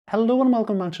Hello and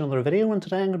welcome back to another video, and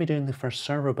today I'm going to be doing the first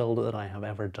server build that I have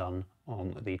ever done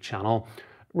on the channel.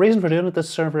 Reason for doing it, this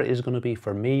server is going to be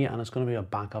for me, and it's going to be a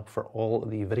backup for all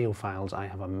the video files I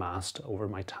have amassed over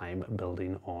my time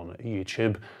building on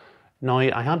YouTube. Now,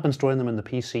 I had been storing them in the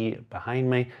PC behind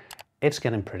me. It's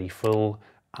getting pretty full.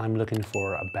 I'm looking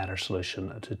for a better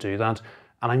solution to do that,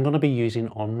 and I'm going to be using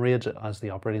UNRAID as the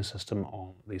operating system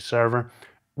on the server.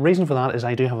 Reason for that is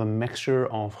I do have a mixture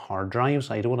of hard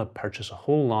drives. I don't want to purchase a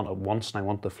whole lot at once, and I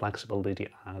want the flexibility to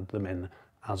add them in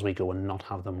as we go and not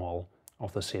have them all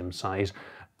of the same size.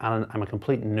 And I'm a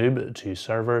complete noob to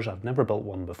servers. I've never built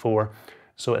one before,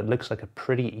 so it looks like a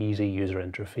pretty easy user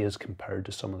interface compared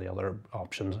to some of the other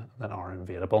options that are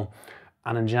available.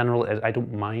 And in general, I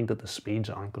don't mind that the speeds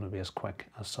aren't going to be as quick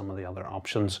as some of the other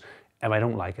options. If I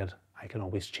don't like it, I can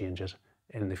always change it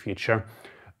in the future.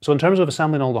 So in terms of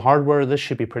assembling all the hardware, this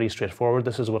should be pretty straightforward.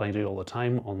 This is what I do all the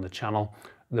time on the channel.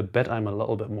 The bit I'm a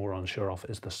little bit more unsure of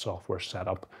is the software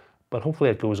setup, but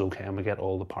hopefully it goes okay and we get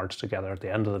all the parts together at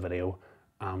the end of the video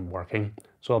working.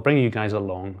 So I'll bring you guys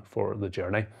along for the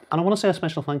journey. And I want to say a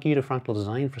special thank you to Fractal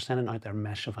Design for sending out their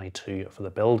Meshify 2 for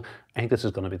the build. I think this is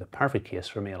going to be the perfect case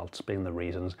for me. I'll explain the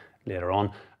reasons later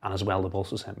on. And as well, they've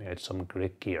also sent me out some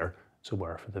great gear to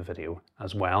wear for the video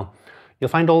as well. You'll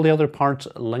find all the other parts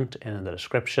linked in the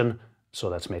description, so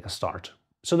let's make a start.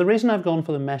 So the reason I've gone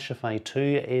for the Meshify 2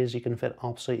 is you can fit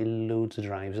absolutely loads of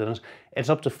drives in it. It's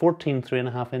up to 14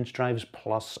 3.5-inch drives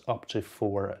plus up to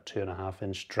 4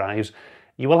 2.5-inch drives.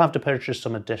 You will have to purchase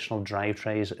some additional drive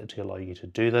trays to allow you to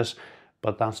do this,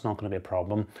 but that's not going to be a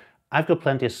problem. I've got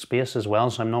plenty of space as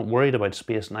well, so I'm not worried about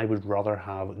space, and I would rather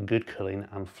have good cooling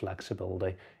and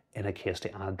flexibility in a case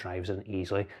to add drives in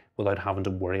easily without having to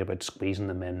worry about squeezing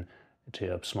them in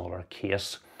to a smaller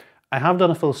case. I have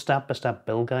done a full step-by-step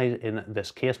build guide in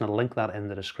this case, and I'll link that in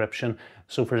the description.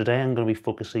 So for today, I'm going to be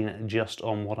focusing just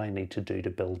on what I need to do to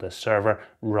build this server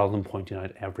rather than pointing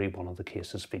out every one of the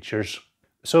case's features.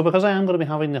 So because I am going to be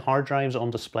having the hard drives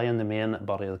on display in the main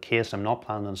body of the case, I'm not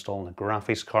planning on installing a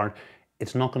graphics card.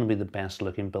 It's not going to be the best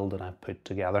looking build that I've put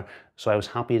together, so I was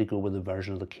happy to go with the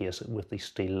version of the case with the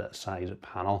steel side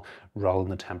panel rather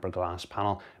than the tempered glass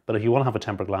panel. But if you want to have a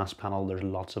tempered glass panel, there's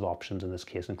lots of options in this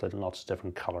case, including lots of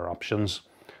different color options.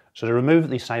 So to remove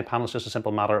the side panel, it's just a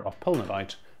simple matter of pulling it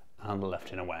out and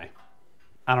lifting away.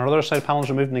 And our other side panel is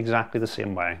removed in exactly the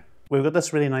same way. We've got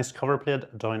this really nice cover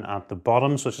plate down at the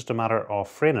bottom, so it's just a matter of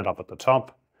freeing it up at the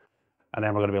top, and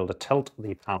then we're going to be able to tilt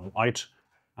the panel out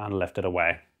and lift it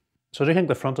away. So I do think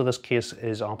the front of this case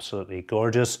is absolutely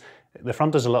gorgeous. The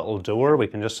front is a little door, we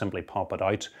can just simply pop it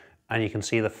out, and you can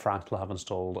see the Fractal have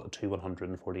installed two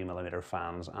 140mm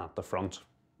fans at the front.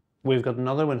 We've got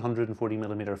another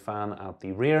 140mm fan at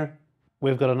the rear.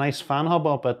 We've got a nice fan hub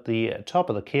up at the top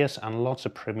of the case and lots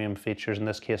of premium features in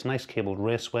this case. Nice cabled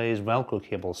raceways, Velcro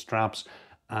cable straps,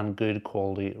 and good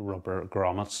quality rubber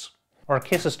grommets. Our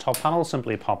case's top panel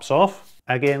simply pops off.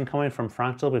 Again, coming from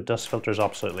Fractal, we've dust filters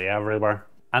absolutely everywhere.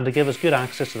 And to give us good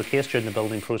access to the case during the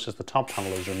building process, the top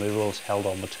panel is removable. It's held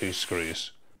on with 2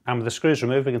 screws. And with the screws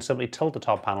removed, we can simply tilt the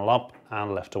top panel up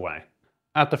and lift away.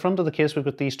 At the front of the case, we've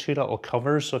got these 2 little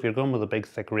covers. So if you're going with a big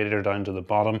thick radiator down to the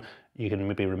bottom, you can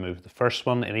maybe remove the first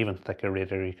one, and even thicker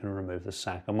radiator, you can remove the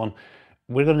second one.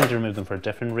 We're going to need to remove them for a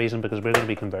different reason, because we're going to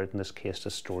be converting this case to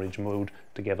storage mode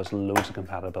to give us loads of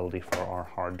compatibility for our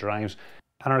hard drives.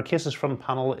 And our case's front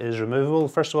panel is removable.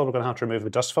 First of all, we're going to have to remove the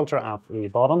dust filter at the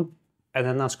bottom, and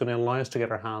then that's going to allow us to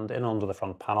get our hand in onto the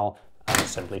front panel and it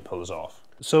simply pulls off.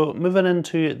 So moving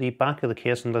into the back of the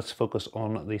case, and let's focus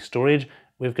on the storage.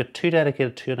 We've got 2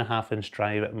 dedicated 2.5-inch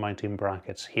drive mounting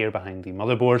brackets here behind the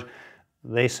motherboard.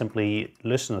 They simply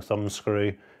loosen the thumb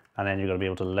screw, and then you're going to be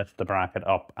able to lift the bracket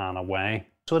up and away.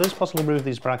 So it is possible to move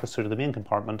these brackets through to the main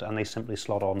compartment, and they simply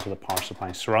slot onto the power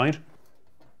supply surround.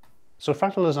 So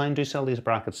Fractal Design do sell these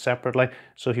brackets separately,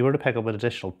 so if you were to pick up an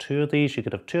additional 2 of these, you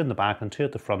could have 2 in the back and 2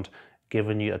 at the front,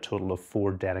 giving you a total of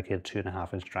 4 dedicated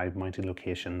 2.5-inch drive mounting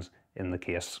locations in the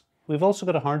case. We've also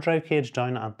got a hard drive cage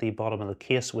down at the bottom of the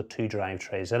case with 2 drive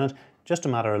trays in it. Just a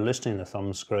matter of loosening the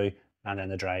thumb screw, and then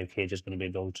the drive cage is going to be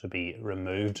able to be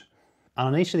removed. And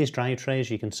on each of these drive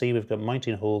trays, you can see we've got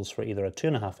mounting holes for either a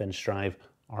 2.5-inch drive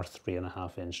or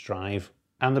 3.5-inch drive.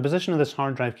 And the position of this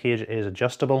hard drive cage is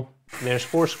adjustable. There's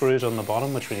 4 screws on the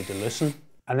bottom which we need to loosen.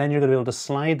 And then you're going to be able to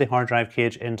slide the hard drive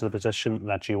cage into the position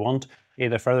that you want,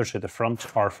 either further to the front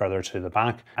or further to the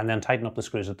back, and then tighten up the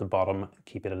screws at the bottom,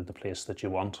 keep it in the place that you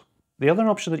want. The other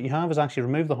option that you have is actually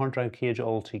remove the hard drive cage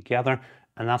altogether,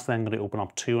 and that's then going to open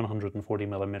up 2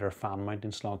 140mm fan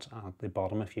mounting slots at the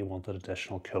bottom if you wanted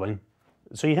additional cooling.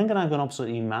 So you think that I've gone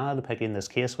absolutely mad picking this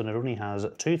case when it only has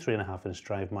 2 3.5-inch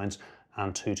drive mounts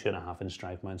and two 2.5-inch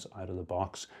drive mounts out of the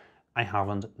box. I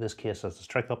haven't. This case has a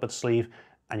trick up its sleeve,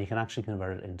 and you can actually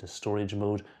convert it into storage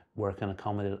mode where it can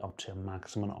accommodate up to a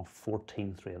maximum of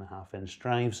 14 3.5-inch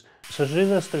drives. So to do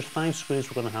this, there's 5 screws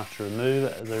we're going to have to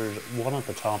remove. There's 1 at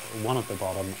the top, 1 at the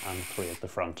bottom, and 3 at the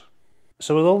front.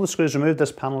 So with all the screws removed,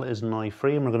 this panel is now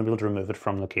free, and we're going to be able to remove it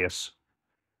from the case.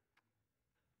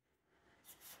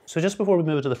 So just before we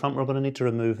move it to the front, we're going to need to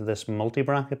remove this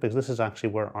multi-bracket, because this is actually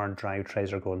where our drive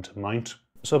trays are going to mount.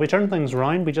 So if we turn things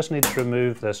around, we just need to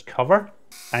remove this cover,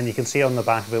 and you can see on the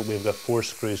back of it we've got 4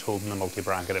 screws holding the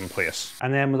multi-bracket in place.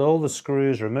 And then with all the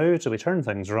screws removed, so we turn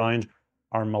things around,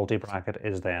 our multi-bracket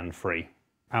is then free.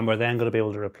 And we're then going to be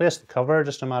able to replace the cover,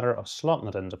 just a matter of slotting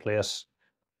it into place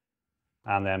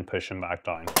and then pushing back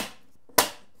down.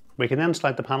 We can then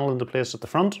slide the panel into place at the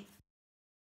front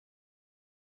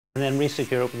and then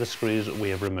re-secure it with the screws we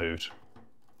have removed.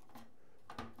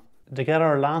 To get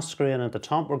our last screw in at the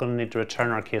top, we're going to need to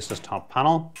return our case's top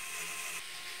panel.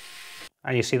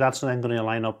 And you see that's then going to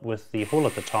line up with the hole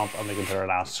at the top, and we can put our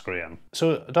last screw in.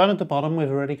 So down at the bottom,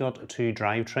 we've already got 2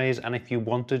 drive trays, and if you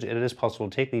wanted, it is possible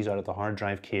to take these out of the hard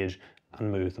drive cage and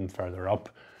move them further up.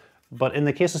 But in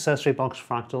the case accessory box,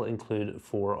 Fractal include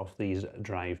 4 of these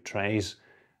drive trays.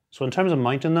 So in terms of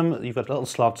mounting them, you've got little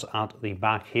slots at the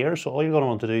back here. So all you're going to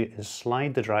want to do is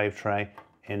slide the drive tray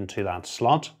into that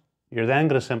slot. You're then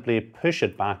going to simply push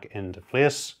it back into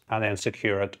place and then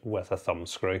secure it with a thumb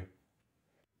screw.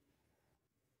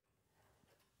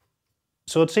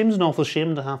 So it seems an awful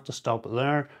shame to have to stop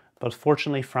there, but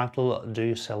fortunately Fractal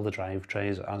do sell the drive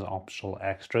trays as optional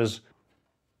extras.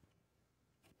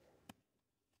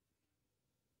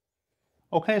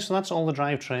 Okay, so that's all the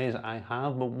drive trays I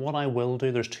have, but what I will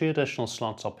do, there's 2 additional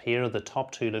slots up here. The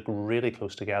top 2 look really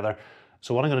close together.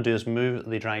 So what I'm going to do is move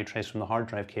the drive trays from the hard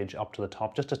drive cage up to the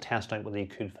top just to test out whether you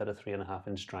could fit a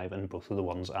 3.5-inch drive in both of the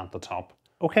ones at the top.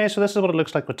 Okay, so this is what it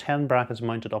looks like with 10 brackets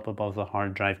mounted up above the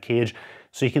hard drive cage.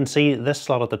 So you can see this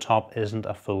slot at the top isn't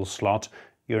a full slot.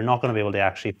 You're not going to be able to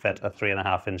actually fit a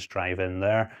 3.5-inch drive in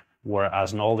there,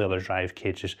 whereas in all the other drive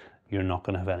cages, you're not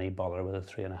going to have any bother with a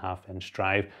 3.5-inch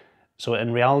drive. So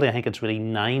in reality, I think it's really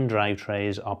 9 drive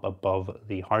trays up above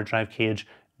the hard drive cage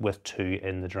with 2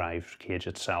 in the drive cage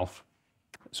itself.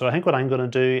 So I think what I'm going to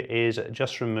do is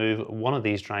just remove one of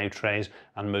these drive trays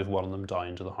and move one of them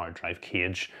down to the hard drive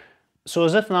cage. So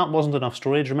as if that wasn't enough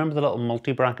storage, remember the little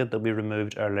multi-bracket that we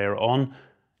removed earlier on?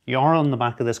 You are on the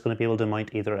back of this going to be able to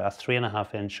mount either a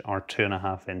 3.5-inch or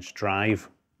 2.5-inch drive.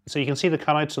 So you can see the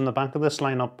cutouts on the back of this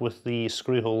line up with the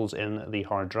screw holes in the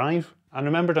hard drive. And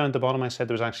remember down at the bottom I said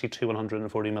there was actually 2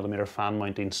 140mm fan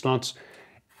mounting slots.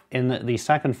 In the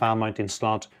second fan mounting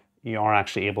slot, you are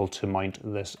actually able to mount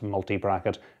this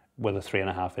multi-bracket with a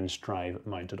 3.5-inch drive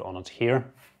mounted on it here.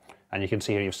 And you can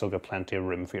see here you've still got plenty of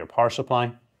room for your power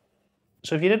supply.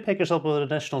 So if you did pick yourself with an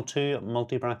additional 2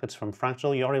 multi-brackets from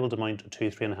Fractal, you are able to mount 2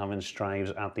 3.5-inch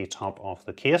drives at the top of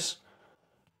the case.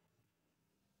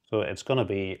 So it's going to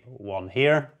be 1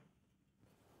 here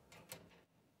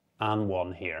and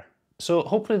 1 here. So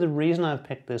hopefully the reason I've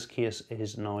picked this case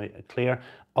is now clear.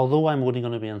 Although I'm only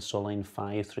going to be installing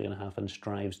 5 3.5-inch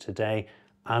drives today,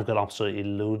 I've got absolutely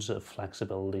loads of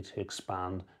flexibility to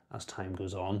expand as time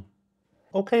goes on.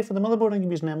 Okay, for the motherboard I'm going to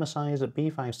be using MSI's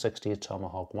B560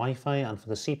 Tomahawk Wi-Fi, and for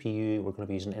the CPU we're going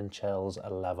to be using Intel's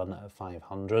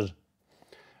 11500.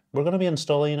 We're going to be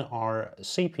installing our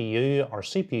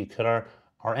CPU cooler,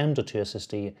 our M.2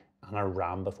 SSD and our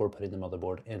RAM before putting the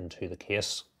motherboard into the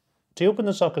case. To open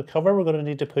the socket cover, we're going to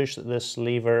need to push this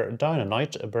lever down and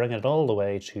out, bring it all the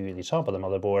way to the top of the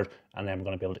motherboard, and then we're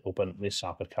going to be able to open the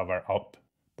socket cover up.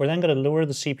 We're then going to lower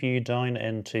the CPU down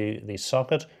into the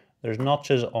socket. There's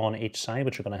notches on each side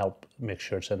which are going to help make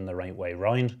sure it's in the right way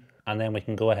round, and then we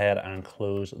can go ahead and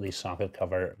close the socket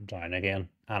cover down again.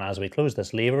 And as we close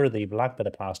this lever, the black bit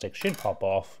of plastic should pop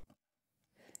off,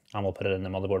 and we'll put it in the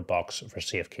motherboard box for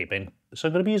safekeeping. So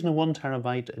I'm going to be using a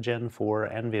 1TB Gen 4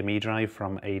 NVMe drive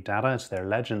from ADATA. It's their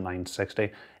Legend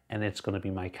 960, and it's going to be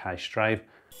my cache drive.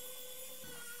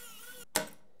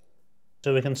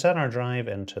 So we can set our drive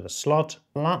into the slot,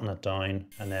 flatten it down,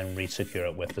 and then re-secure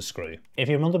it with the screw. If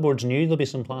your motherboard's new, there'll be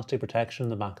some plastic protection in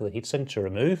the back of the heatsink to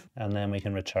remove, and then we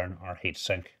can return our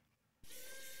heatsink.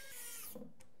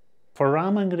 For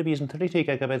RAM, I'm going to be using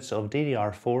 32GB of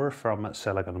DDR4 from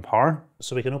Silicon Power.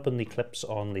 So we can open the clips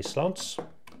on the slots.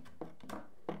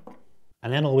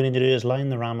 And then all we need to do is line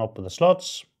the RAM up with the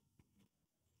slots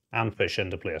and push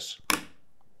into place.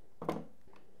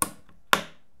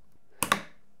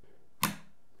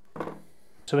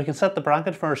 So we can set the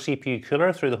bracket for our CPU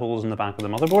cooler through the holes in the back of the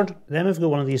motherboard. Then we've got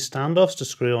one of these standoffs to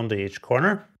screw onto each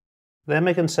corner. Then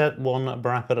we can set one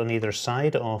bracket on either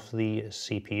side of the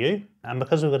CPU, and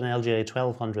because we've got an LGA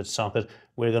 1200 socket,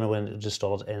 we're going to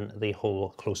install it in the hole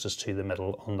closest to the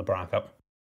middle on the bracket.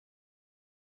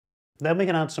 Then we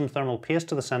can add some thermal paste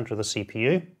to the center of the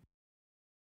CPU.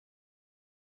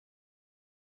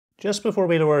 Just before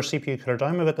we lower our CPU cooler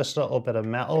down, we've got this little bit of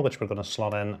metal which we're going to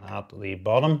slot in at the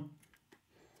bottom.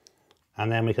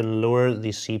 And then we can lower the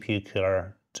CPU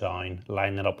cooler down,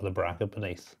 line it up with the bracket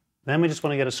beneath. Then we just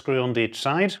want to get a screw onto each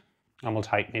side, and we'll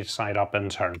tighten each side up in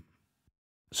turn.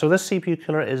 So this CPU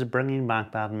cooler is bringing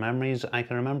back bad memories. I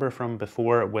can remember from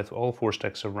before, with all 4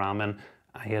 sticks of RAM in,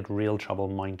 I had real trouble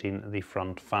mounting the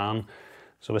front fan.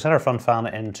 So we set our front fan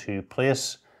into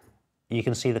place. You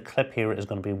can see the clip here is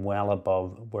going to be well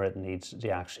above where it needs to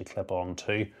actually clip on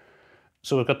to.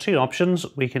 So we've got 2 options.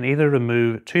 We can either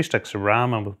remove 2 sticks of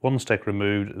RAM, and with 1 stick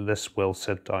removed, this will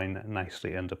sit down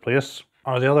nicely into place.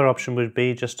 Or the other option would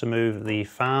be just to move the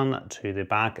fan to the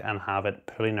back and have it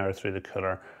pulling air through the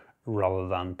cooler rather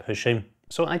than pushing.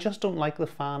 So I just don't like the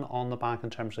fan on the back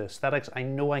in terms of aesthetics. I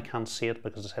know I can't see it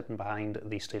because it's hidden behind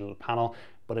the steel panel,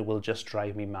 but it will just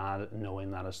drive me mad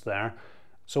knowing that it's there.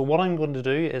 So what I'm going to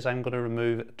do is I'm going to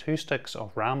remove 2 sticks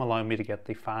of RAM, allowing me to get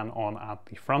the fan on at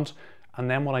the front. And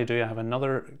then what I do, I have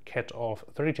another kit of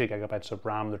 32 gigabytes of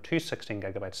RAM. They're 2 16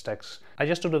 gigabyte sticks. I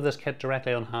just don't have this kit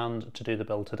directly on hand to do the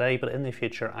build today, but in the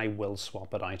future I will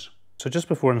swap it out. So just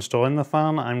before installing the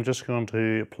fan, I'm just going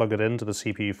to plug it into the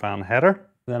CPU fan header.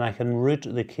 Then I can route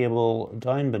the cable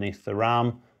down beneath the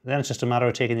RAM. Then it's just a matter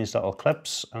of taking these little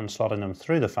clips and slotting them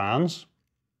through the fans.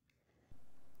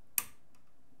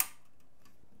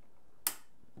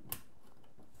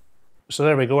 So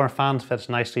there we go, our fan fits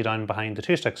nicely down behind the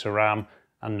 2 sticks of RAM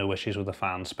and no issues with the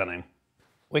fan spinning.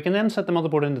 We can then set the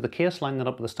motherboard into the case, line it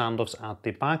up with the standoffs at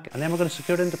the back, and then we're going to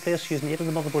secure it into place using 8 of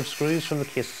the motherboard screws from the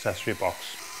case accessory box.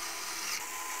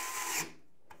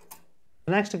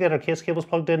 Next, to get our case cables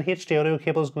plugged in, HD audio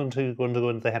cable is going to go into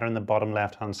the header in the bottom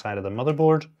left hand side of the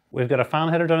motherboard. We've got a fan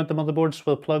header down at the motherboard, so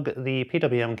we'll plug the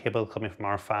PWM cable coming from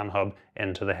our fan hub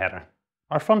into the header.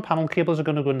 Our front panel cables are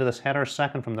going to go into this header,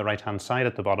 second from the right hand side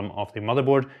at the bottom of the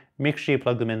motherboard. Make sure you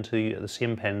plug them into the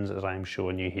same pins as I'm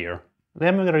showing you here.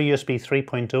 Then we've got our USB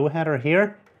 3.0 header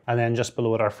here, and then just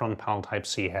below it our front panel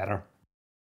Type-C header.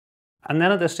 And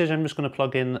then at this stage I'm just going to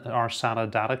plug in our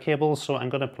SATA data cable, so I'm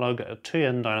going to plug 2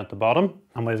 in down at the bottom,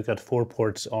 and we've got 4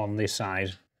 ports on the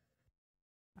side.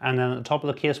 And then at the top of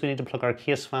the case we need to plug our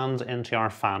case fans into our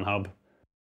fan hub.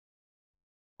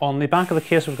 On the back of the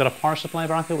case we've got a power supply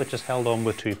bracket which is held on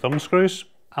with 2 thumb screws,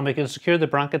 and we can secure the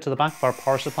bracket to the back of our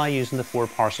power supply using the 4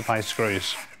 power supply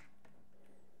screws.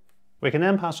 We can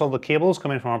then pass all the cables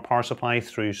coming from our power supply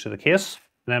through to the case,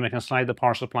 and then we can slide the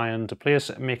power supply into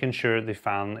place, making sure the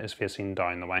fan is facing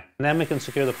down the way. And then we can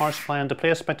secure the power supply into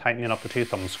place by tightening up the 2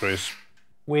 thumb screws.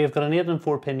 We've got an 8 and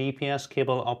 4 pin EPS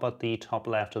cable up at the top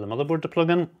left of the motherboard to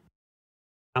plug in,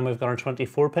 and we've got our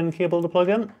 24 pin cable to plug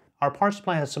in. Our power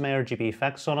supply has some RGB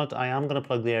effects on it. I am going to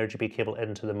plug the RGB cable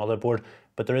into the motherboard,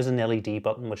 but there is an LED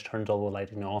button which turns all the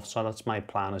lighting off, so that's my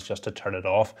plan, is just to turn it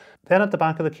off. Then at the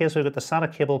back of the case we've got the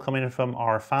SATA cable coming from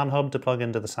our fan hub to plug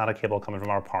into the SATA cable coming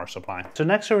from our power supply. So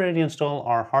next we're ready to install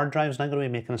our hard drives, and I'm going to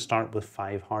be making a start with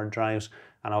 5 hard drives,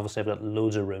 and obviously I've got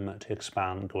loads of room to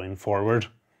expand going forward.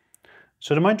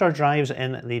 So to mount our drives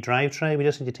in the drive tray, we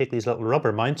just need to take these little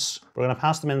rubber mounts. We're going to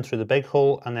pass them in through the big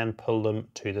hole and then pull them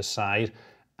to the side.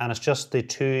 And it's just the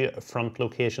 2 front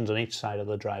locations on each side of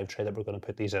the drive tray that we're going to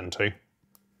put these into.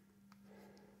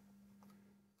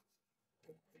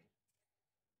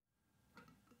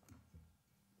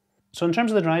 So in terms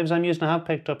of the drives I'm using, I have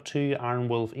picked up 2 Iron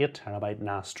Wolf 8TB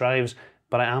NAS drives,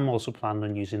 but I am also planning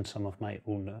on using some of my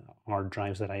own hard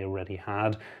drives that I already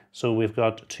had. So we've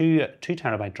got 2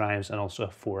 2TB drives and also a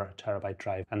 4TB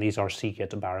drive, and these are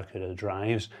Seagate Barracuda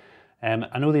drives.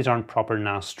 I know these aren't proper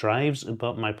NAS drives,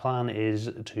 but my plan is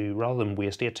to, rather than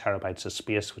waste 8 terabytes of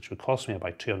space, which would cost me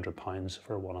about £200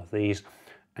 for one of these,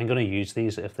 I'm going to use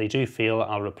these. If they do fail,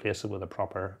 I'll replace it with a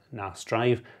proper NAS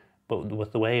drive. But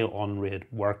with the way UNRAID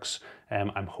works,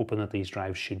 I'm hoping that these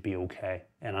drives should be okay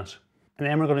in it. And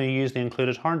then we're going to use the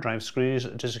included hard drive screws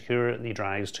to secure the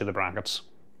drives to the brackets.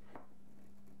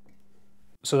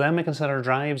 So then we can set our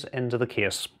drives into the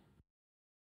case.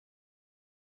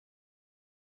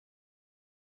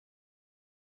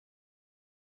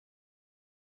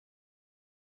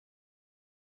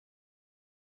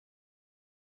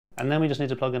 And then we just need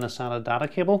to plug in a SATA data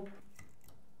cable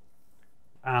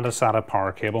and a SATA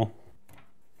power cable.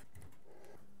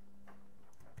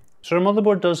 So our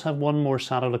motherboard does have one more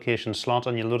SATA location slot,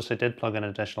 and you'll notice I did plug in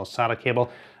an additional SATA cable,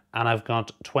 and I've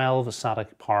got 12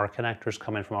 SATA power connectors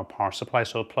coming from our power supply,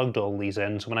 so I plugged all these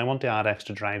in. So when I want to add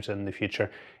extra drives in the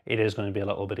future, it is going to be a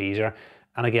little bit easier.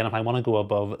 And again, if I want to go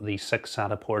above the 6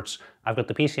 SATA ports, I've got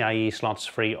the PCIe slots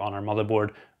free on our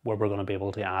motherboard, where we're going to be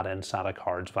able to add in SATA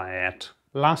cards via it.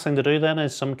 Last thing to do then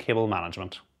is some cable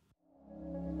management.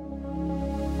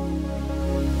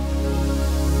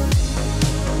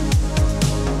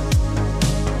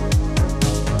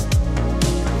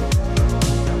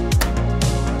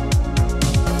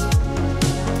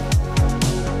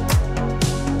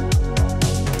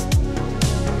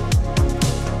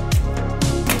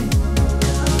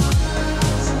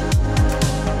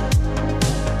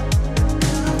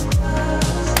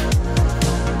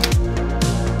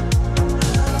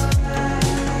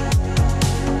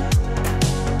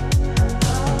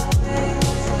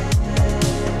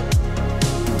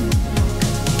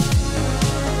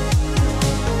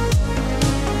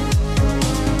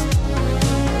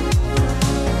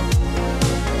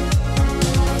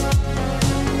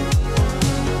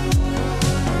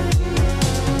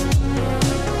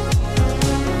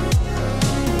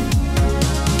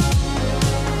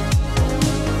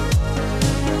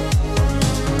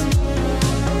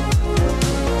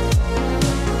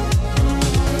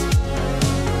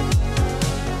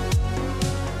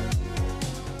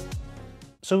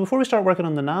 So before we start working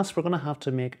on the NAS, we're going to have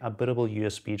to make a bootable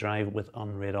USB drive with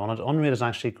UNRAID on it. UNRAID is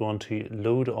actually going to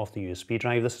load off the USB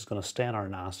drive. This is going to stay in our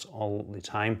NAS all the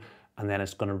time, and then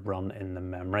it's going to run in the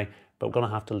memory. But we're going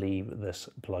to have to leave this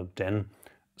plugged in.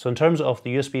 So in terms of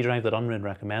the USB drive that UNRAID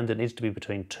recommend, it needs to be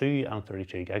between 2 and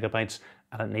 32 gigabytes,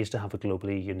 and it needs to have a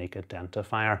globally unique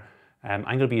identifier. I'm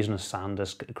going to be using a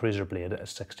SanDisk Cruiser Blade, a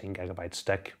 16 gigabyte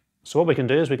stick. So what we can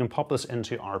do is we can pop this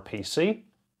into our PC,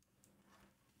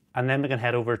 and then we can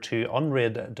head over to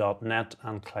unraid.net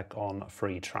and click on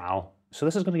free trial. So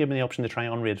this is going to give me the option to try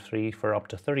UNRAID free for up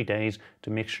to 30 days to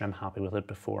make sure I'm happy with it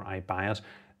before I buy it.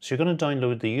 So you're going to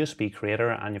download the USB creator,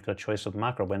 and you've got a choice of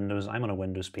Mac or Windows. I'm on a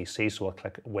Windows PC, so I'll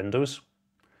click Windows,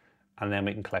 and then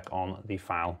we can click on the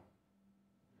file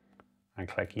and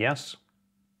click yes.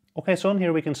 Okay, so on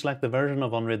here we can select the version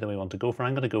of UNRAID that we want to go for.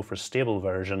 I'm going to go for stable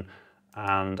version,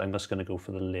 and I'm just going to go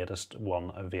for the latest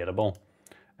one available.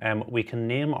 We can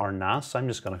name our NAS. I'm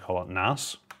just going to call it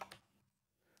NAS.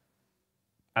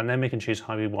 And then we can choose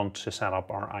how we want to set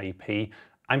up our IP.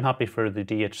 I'm happy for the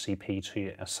DHCP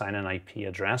to assign an IP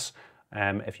address.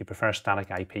 If you prefer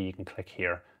static IP, you can click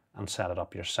here and set it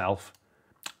up yourself.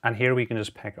 And here we can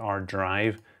just pick our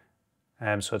drive.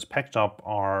 So it's picked up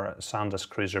our SanDisk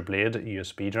Cruiser Blade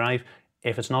USB drive.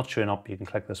 If it's not showing up, you can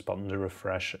click this button to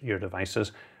refresh your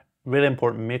devices. Really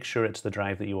important, make sure it's the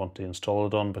drive that you want to install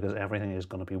it on, because everything is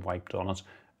going to be wiped on it.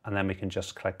 And then we can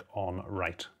just click on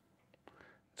write.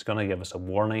 It's going to give us a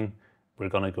warning. We're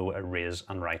going to go erase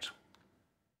and write.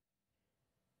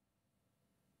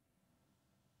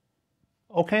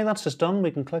 Okay, that's just done. We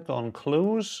can click on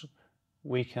close.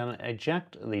 We can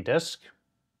eject the disk.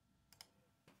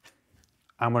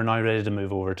 And we're now ready to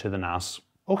move over to the NAS.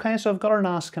 Okay, so I've got our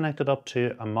NAS connected up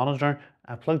to a monitor.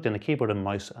 I've plugged in a keyboard and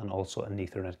mouse and also an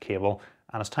Ethernet cable.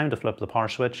 And it's time to flip the power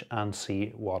switch and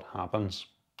see what happens.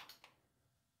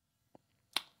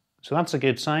 So that's a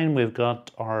good sign. We've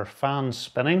got our fan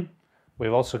spinning.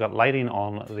 We've also got lighting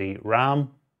on the RAM.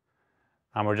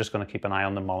 And we're just going to keep an eye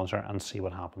on the monitor and see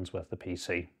what happens with the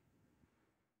PC.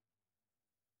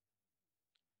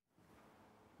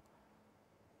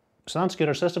 So that's good.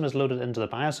 Our system is loaded into the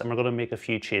BIOS, and we're going to make a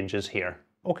few changes here.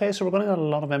 Okay, so we're going to get a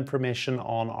lot of information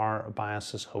on our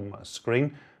BIOS's home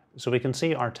screen. So we can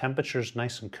see our temperature's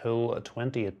nice and cool at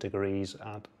 28 degrees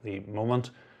at the moment.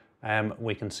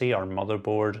 We can see our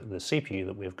motherboard, the CPU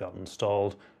that we've got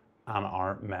installed, and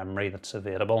our memory that's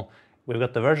available. We've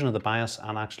got the version of the BIOS,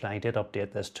 and actually I did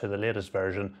update this to the latest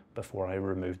version before I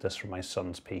removed this from my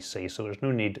son's PC, so there's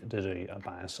no need to do a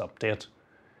BIOS update.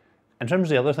 In terms of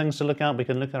the other things to look at, we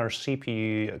can look at our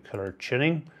CPU cooler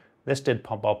tuning. This did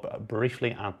pop up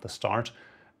briefly at the start,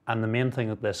 and the main thing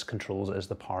that this controls is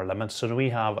the power limit. So we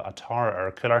have a tower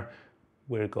air cooler.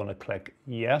 We're going to click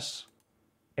yes.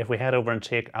 If we head over and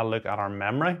take a look at our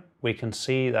memory, we can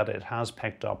see that it has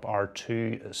picked up our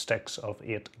 2 sticks of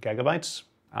 8 gigabytes.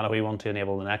 And if we want to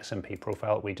enable an XMP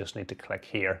profile, we just need to click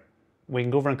here. We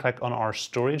can go over and click on our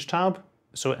storage tab.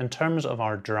 So in terms of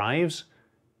our drives,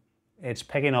 it's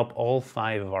picking up all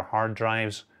 5 of our hard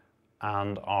drives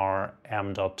and our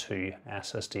M.2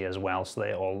 SSD as well, so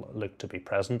they all look to be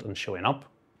present and showing up.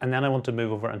 And then I want to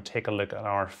move over and take a look at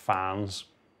our fans.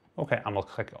 Okay, and we'll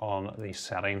click on the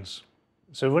settings.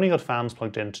 So we've only got fans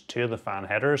plugged into 2 of the fan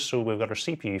headers, so we've got our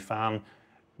CPU fan,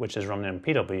 which is running in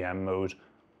PWM mode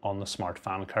on the smart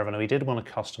fan curve. And if we did want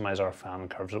to customize our fan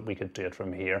curves, we could do it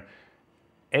from here.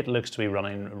 It looks to be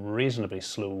running reasonably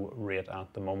slow rate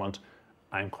at the moment.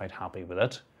 I'm quite happy with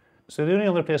it. So the only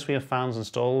other place we have fans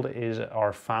installed is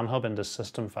our fan hub into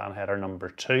system fan header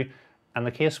number 2. And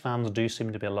the case fans do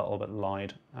seem to be a little bit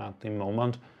loud at the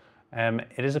moment.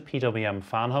 It is a PWM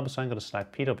fan hub, so I'm going to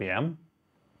select PWM.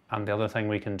 And the other thing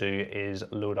we can do is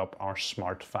load up our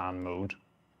smart fan mode.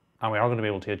 And we are going to be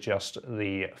able to adjust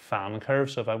the fan curve.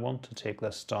 So if I want to take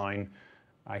this down,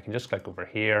 I can just click over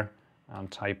here and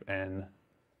type in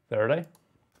 30.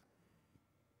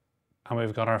 And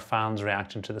we've got our fans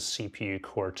reacting to the CPU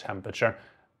core temperature.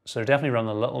 So they're definitely running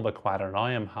a little bit quieter now.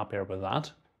 I'm happier with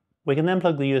that. We can then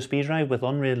plug the USB drive with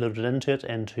UNRAID loaded into it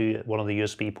into one of the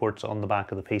USB ports on the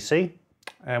back of the PC.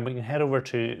 And we can head over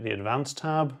to the Advanced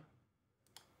tab,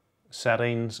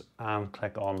 Settings, and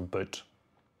click on Boot.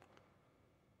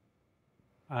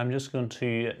 I'm just going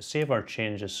to save our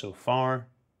changes so far,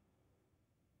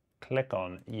 click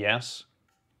on Yes,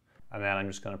 and then I'm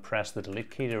just going to press the delete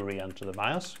key to re-enter the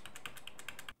BIOS.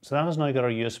 So that has now got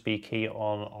our USB key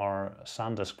on our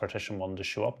SanDisk partition 1 to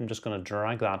show up. I'm just going to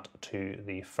drag that to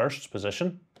the first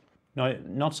position. Now,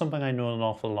 not something I know an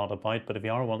awful lot about, but if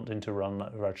you are wanting to run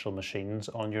virtual machines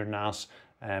on your NAS,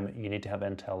 you need to have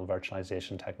Intel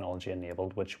virtualization technology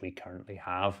enabled, which we currently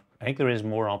have. I think there is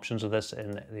more options of this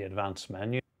in the advanced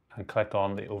menu, and click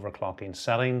on the overclocking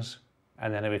settings.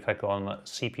 And then if we click on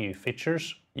CPU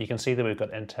features, you can see that we've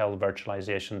got Intel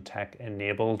virtualization tech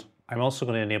enabled. I'm also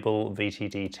going to enable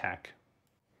VTD tech.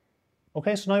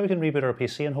 Okay, so now we can reboot our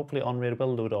PC and hopefully UNRAID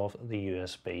will load off the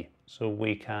USB. So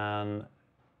we can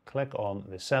click on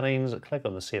the settings, click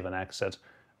on the save and exit,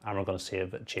 and we're going to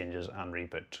save changes and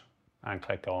reboot. And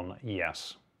click on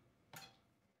Yes.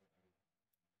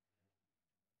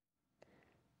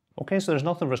 Okay, so there's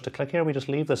nothing for us to click here. We just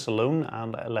leave this alone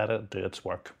and let it do its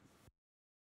work.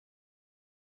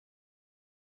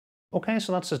 Okay,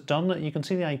 so that's it done. You can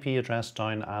see the IP address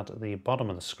down at the bottom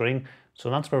of the screen. So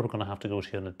that's where we're going to have to go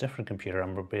to on a different computer,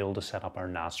 and we'll be able to set up our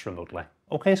NAS remotely.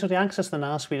 Okay, so to access the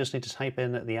NAS, we just need to type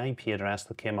in the IP address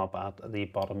that came up at the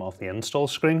bottom of the install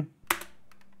screen.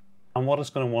 And what it's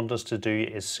going to want us to do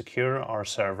is secure our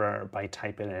server by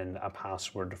typing in a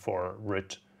password for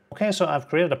root. Okay, so I've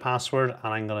created a password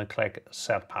and I'm going to click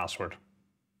Set Password.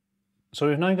 So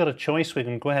we've now got a choice. We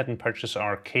can go ahead and purchase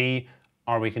our key,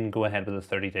 or we can go ahead with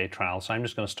a 30-day trial. So I'm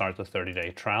just going to start the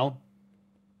 30-day trial.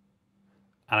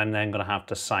 And I'm then going to have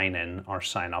to sign in or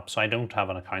sign up. So I don't have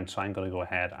an account, so I'm going to go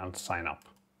ahead and sign up.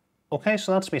 Okay,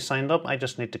 so that's me signed up. I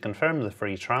just need to confirm the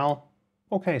free trial.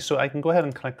 Okay, so I can go ahead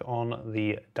and click on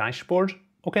the dashboard.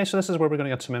 Okay, so this is where we're going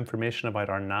to get some information about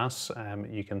our NAS.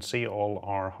 You can see all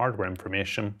our hardware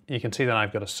information. You can see that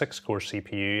I've got a 6-core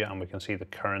CPU, and we can see the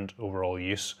current overall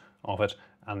use of it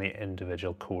and the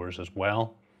individual cores as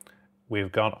well.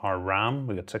 We've got our RAM,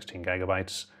 we've got 16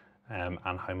 gigabytes, and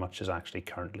how much is actually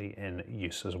currently in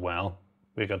use as well.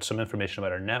 We've got some information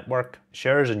about our network,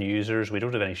 shares and users. We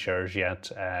don't have any shares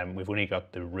yet. We've only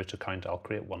got the root account. I'll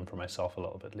create one for myself a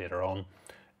little bit later on.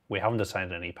 We haven't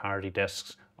assigned any parity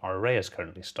disks. Our array is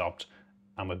currently stopped,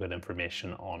 and we've got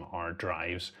information on our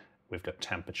drives. We've got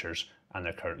temperatures, and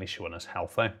they're currently showing us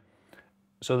healthy.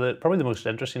 So probably the most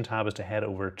interesting tab is to head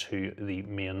over to the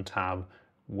main tab,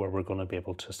 where we're going to be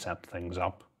able to set things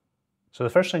up. So the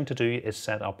first thing to do is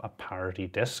set up a parity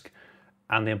disk.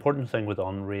 And the important thing with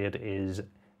UNRAID is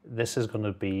this is going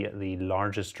to be the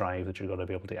largest drive that you're going to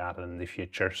be able to add in the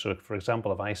future. So for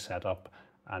example, if I set up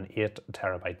an 8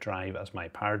 terabyte drive as my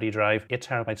parity drive, 8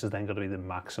 terabytes is then going to be the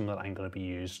maximum that I'm going to be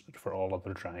used for all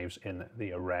other drives in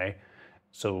the array.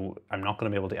 So I'm not going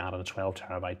to be able to add a 12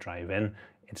 terabyte drive in.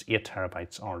 It's 8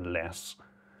 terabytes or less.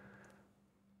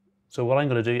 So what I'm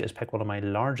going to do is pick one of my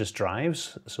largest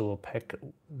drives. So we'll pick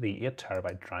the 8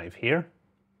 terabyte drive here.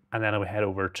 And then I will head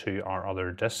over to our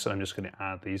other disks, and I'm just going to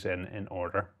add these in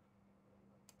order.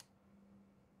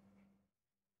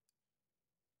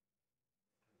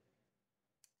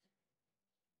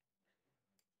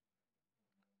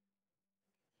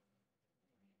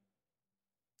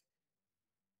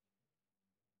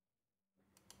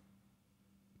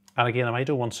 And again, if I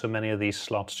don't want so many of these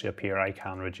slots to appear, I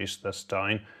can reduce this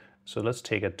down. So let's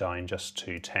take it down just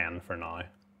to 10 for now.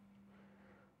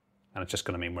 And it's just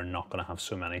going to mean we're not going to have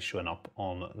so many showing up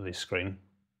on the screen.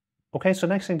 Okay, so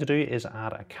next thing to do is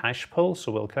add a cache pool.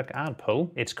 So we'll click Add Pool.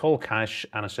 It's called Cache,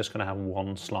 and it's just going to have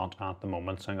one slot at the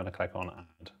moment. So I'm going to click on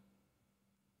Add.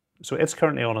 So it's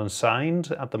currently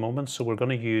unassigned at the moment. So we're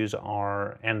going to use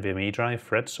our NVMe drive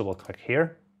for it. So we'll click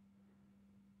here.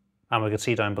 And we can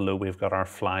see down below we've got our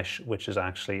flash, which is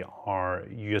actually our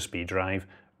USB drive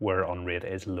where UNRAID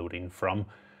is loading from.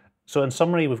 So in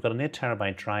summary, we've got an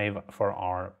 8TB drive for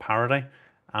our parity,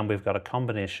 and we've got a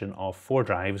combination of 4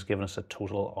 drives giving us a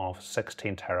total of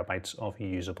 16TB of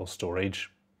usable storage.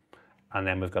 And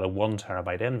then we've got a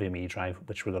 1TB NVMe drive,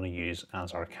 which we're going to use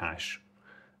as our cache.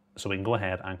 So we can go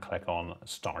ahead and click on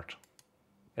Start.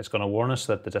 It's going to warn us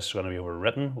that the disks are going to be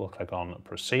overwritten. We'll click on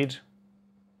Proceed.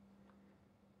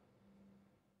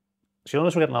 So you'll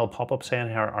notice we're getting a little pop-up saying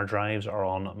here our drives are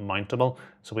unmountable.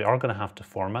 So we are going to have to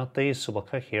format these. So we'll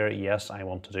click here, yes, I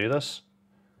want to do this.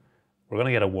 We're going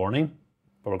to get a warning,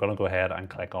 but we're going to go ahead and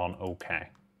click on OK.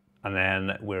 And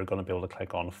then we're going to be able to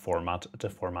click on Format to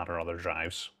format our other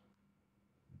drives.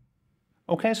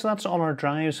 Okay, so that's all our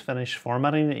drives finished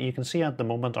formatting. You can see at the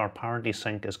moment our parity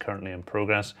sync is currently in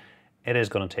progress. It is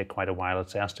going to take quite a while.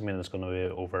 It's estimated it's going to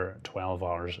be over 12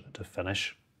 hours to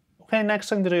finish. Okay, next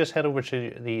thing to do is head over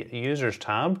to the Users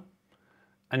tab.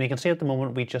 And you can see at the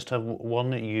moment we just have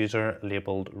one user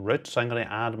labeled root. So I'm going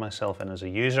to add myself in as a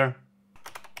user.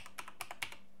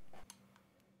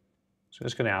 So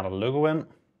just going to add a logo in.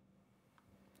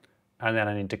 And then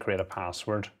I need to create a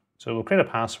password. So we'll create a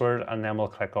password and then we'll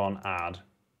click on Add.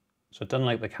 So it didn't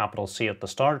like the capital C at the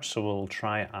start, so we'll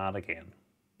try Add again.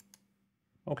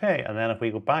 Okay, and then if we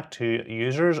go back to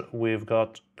Users, we've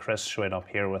got Chris showing up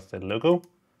here with the logo.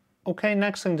 Okay,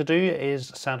 next thing to do is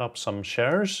set up some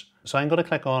shares. So I'm going to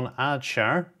click on Add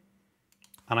Share,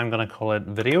 and I'm going to call it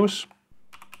Videos.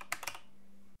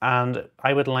 And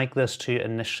I would like this to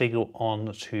initially go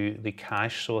on to the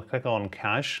cache. So we'll click on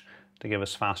Cache to give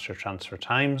us faster transfer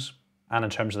times. And in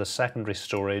terms of the secondary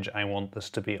storage, I want this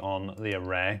to be on the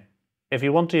array. If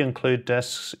you want to include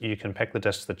disks, you can pick the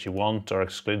disks that you want or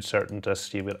exclude certain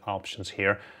disks. You've got options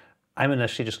here. I'm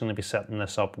initially just going to be setting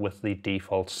this up with the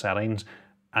default settings.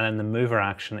 And then the mover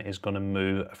action is going to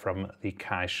move from the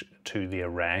cache to the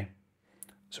array.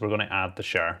 So we're going to add the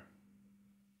share.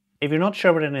 If you're not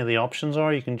sure what any of the options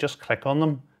are, you can just click on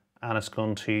them and it's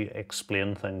going to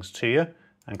explain things to you,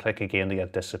 and click again to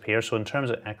get disappear. So in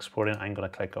terms of exporting, I'm going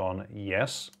to click on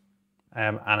yes.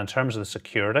 And in terms of the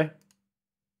security,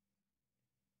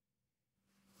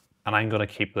 and I'm going to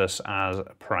keep this as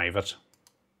private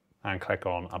and click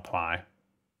on apply.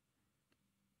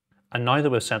 And now that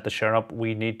we've set the share up,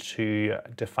 we need to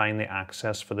define the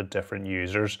access for the different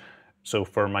users. So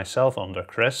for myself under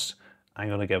Chris, I'm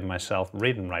going to give myself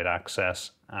read and write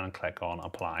access and click on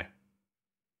apply.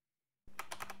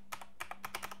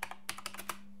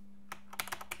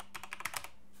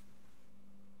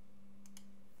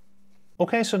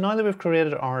 Okay, so now that we've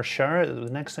created our share, the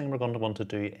next thing we're going to want to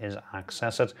do is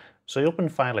access it. So you open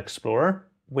File Explorer,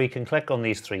 we can click on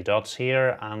these 3 dots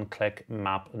here and click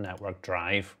Map Network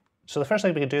Drive. So the first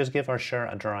thing we can do is give our share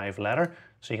a drive letter.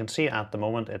 So you can see at the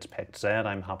moment it's picked Z,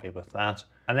 I'm happy with that.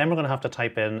 And then we're going to have to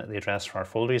type in the address for our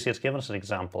folder. You see it's given us an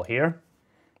example here.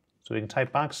 So we can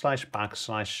type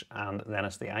 // and then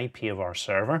it's the IP of our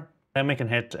server. Then we can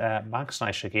hit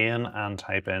 / again and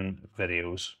type in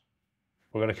videos.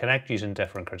 We're going to connect using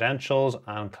different credentials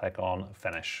and click on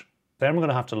Finish. Then we're going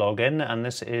to have to log in, and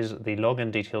this is the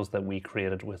login details that we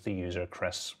created with the user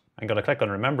Chris. I'm going to click on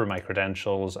Remember My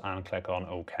Credentials and click on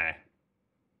OK.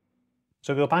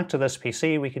 So go back to this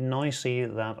PC, we can now see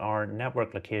that our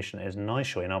network location is now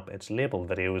showing up. It's labeled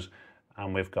videos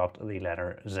and we've got the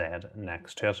letter Z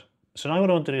next to it. So now what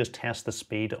I want to do is test the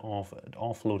speed of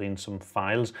offloading some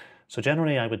files. So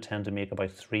generally I would tend to make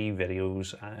about 3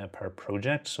 videos per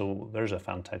project. So there's a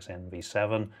Fantex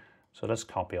NV7. So let's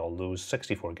copy all those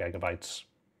 64 gigabytes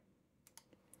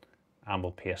and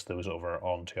we'll paste those over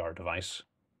onto our device.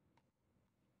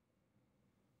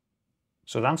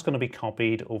 So that's going to be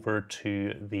copied over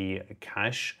to the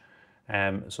cache.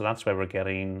 So that's where we're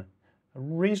getting a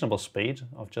reasonable speed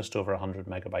of just over 100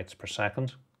 megabytes per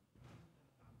second.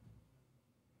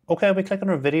 Okay, we click on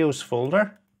our videos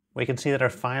folder. We can see that our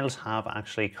files have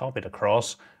actually copied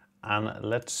across, and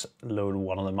let's load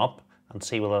one of them up and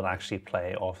see will it actually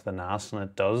play off the NAS, and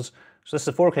it does. So this is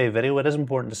a 4K video. It is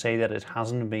important to say that it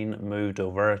hasn't been moved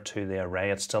over to the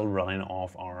array. It's still running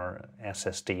off our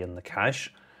SSD in the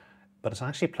cache, but it's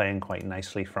actually playing quite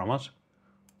nicely from it.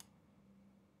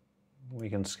 We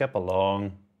can skip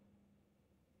along.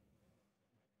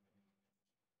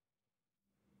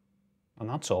 And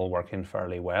that's all working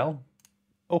fairly well.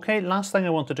 Okay, last thing I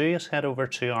want to do is head over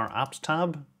to our Apps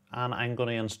tab, and I'm going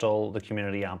to install the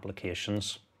community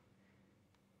applications.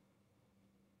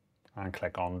 And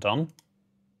click on Done.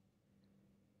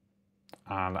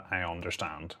 And I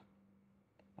understand.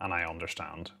 And I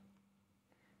understand.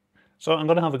 So I'm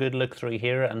going to have a good look through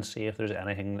here and see if there's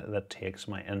anything that takes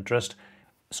my interest.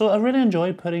 So I really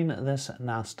enjoyed putting this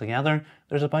NAS together.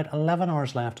 There's about 11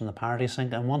 hours left in the parity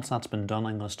sync, and once that's been done,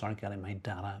 I'm going to start getting my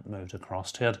data moved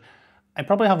across to it. I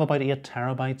probably have about 8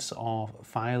 terabytes of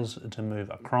files to move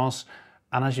across,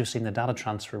 and as you've seen, the data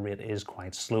transfer rate is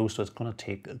quite slow, so it's going to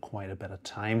take quite a bit of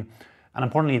time. And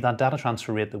importantly, that data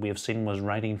transfer rate that we have seen was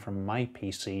writing from my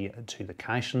PC to the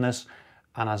cache in this,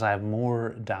 and as I have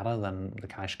more data than the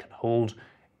cache can hold,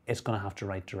 it's going to have to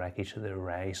write directly to the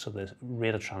array, so the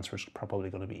rate of transfer is probably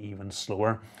going to be even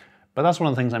slower. But that's one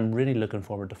of the things I'm really looking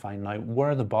forward to finding out. Where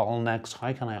are the bottlenecks?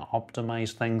 How can I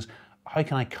optimize things? How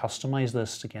can I customize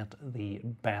this to get the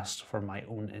best for my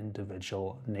own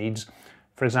individual needs?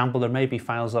 For example, there may be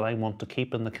files that I want to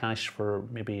keep in the cache for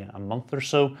maybe a month or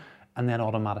so, and then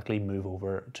automatically move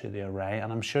over to the array.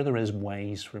 And I'm sure there is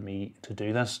ways for me to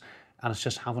do this. And it's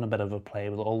just having a bit of a play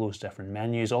with all those different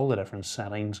menus, all the different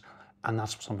settings, and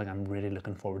that's something I'm really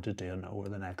looking forward to doing over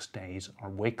the next days or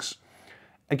weeks.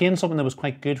 Again, something that was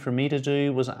quite good for me to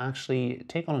do was actually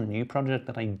take on a new project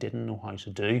that I didn't know how to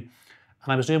do.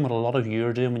 And I was doing what a lot of you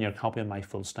are doing when you're copying my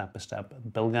full step-by-step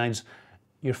build guides.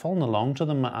 You're following along to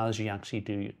them as you actually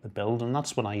do the build, and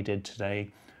that's what I did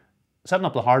today. Setting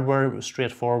up the hardware was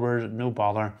straightforward, no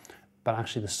bother, but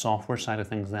actually the software side of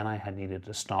things, then I had needed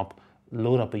to stop,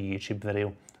 load up a YouTube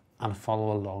video, and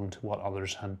follow along to what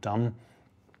others had done.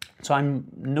 So I'm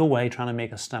no way trying to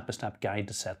make a step-by-step guide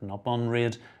to setting up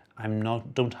UNRAID.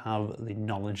 Don't have the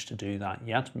knowledge to do that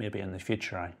yet. Maybe in the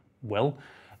future I will.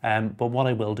 But what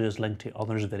I will do is link to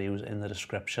others' videos in the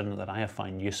description that I have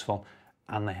found useful,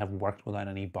 and they have worked without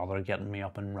any bother getting me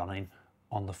up and running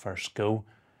on the first go.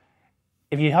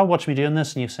 If you have watched me doing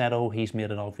this and you've said, oh, he's made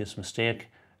an obvious mistake,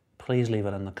 please leave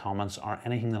it in the comments, or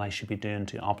anything that I should be doing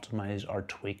to optimize or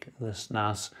tweak this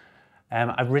NAS.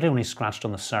 I've really only scratched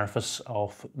on the surface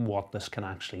of what this can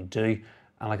actually do.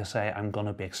 And like I say, I'm going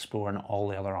to be exploring all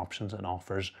the other options it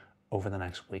offers over the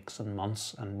next weeks and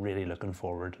months, and really looking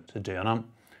forward to doing it.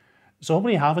 So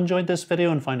hopefully you have enjoyed this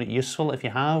video and found it useful. If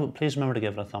you have, please remember to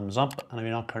give it a thumbs up. And if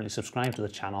you're not currently subscribed to the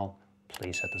channel,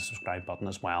 please hit the subscribe button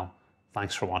as well.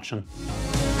 Thanks for watching.